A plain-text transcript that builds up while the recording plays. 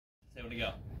to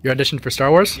go. You auditioned for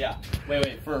Star Wars? Yeah.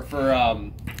 Wait. For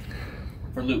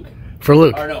Luke. For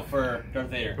Luke. Or no, for Darth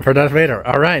Vader. For Darth Vader.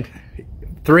 All right.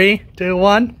 3, 2,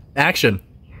 1, action.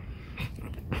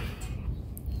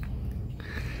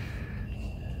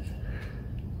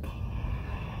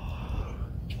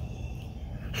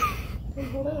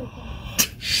 Luke,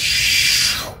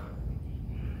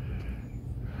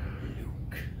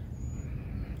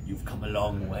 you've come a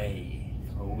long way,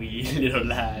 a wee little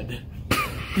lad.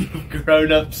 You've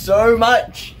grown up so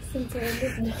much. Since I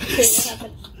didn't know they have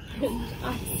an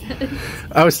accent.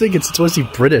 I was thinking, was he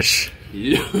British?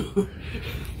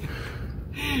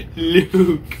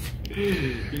 Luke,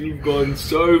 you've gone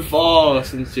so far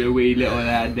since your wee little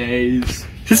lad days.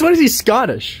 Since when is he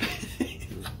Scottish?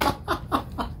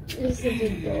 You're such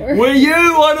a dork. Were you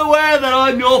unaware that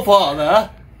I'm your father?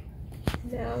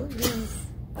 No, he's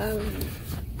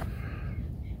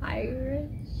Irish.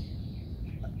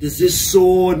 Does this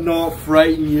sword not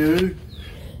frighten you?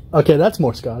 Okay, that's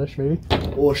more Scottish, maybe.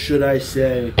 Or should I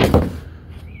say,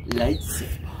 lightsaber?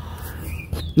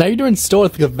 Now you're doing still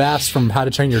with the vast from How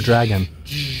to Train Your Dragon.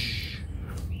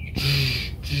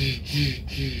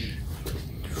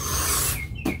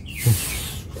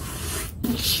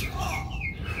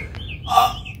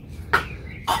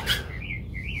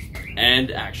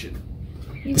 And action.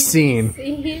 Scene.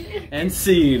 And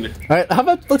scene. Alright, how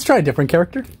about let's try a different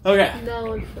character? Okay.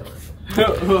 No, it's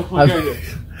not. What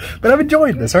character? But I'm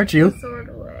enjoying this, aren't you? Sort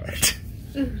of.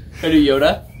 Can I do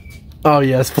Yoda? Oh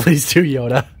yes, please do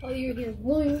Yoda. All you hear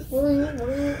is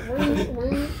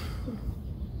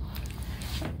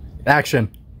Action.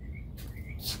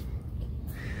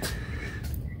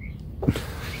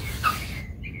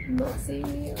 I'm not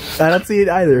seeing you. I don't see it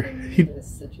either. He In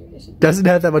this situation. doesn't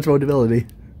have that much mobility.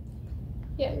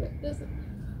 Yeah, it doesn't.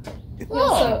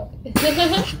 Oh.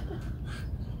 Yeah, so.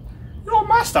 Your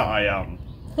master I am.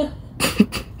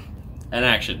 And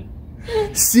action.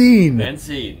 Scene. And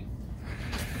scene.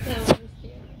 No.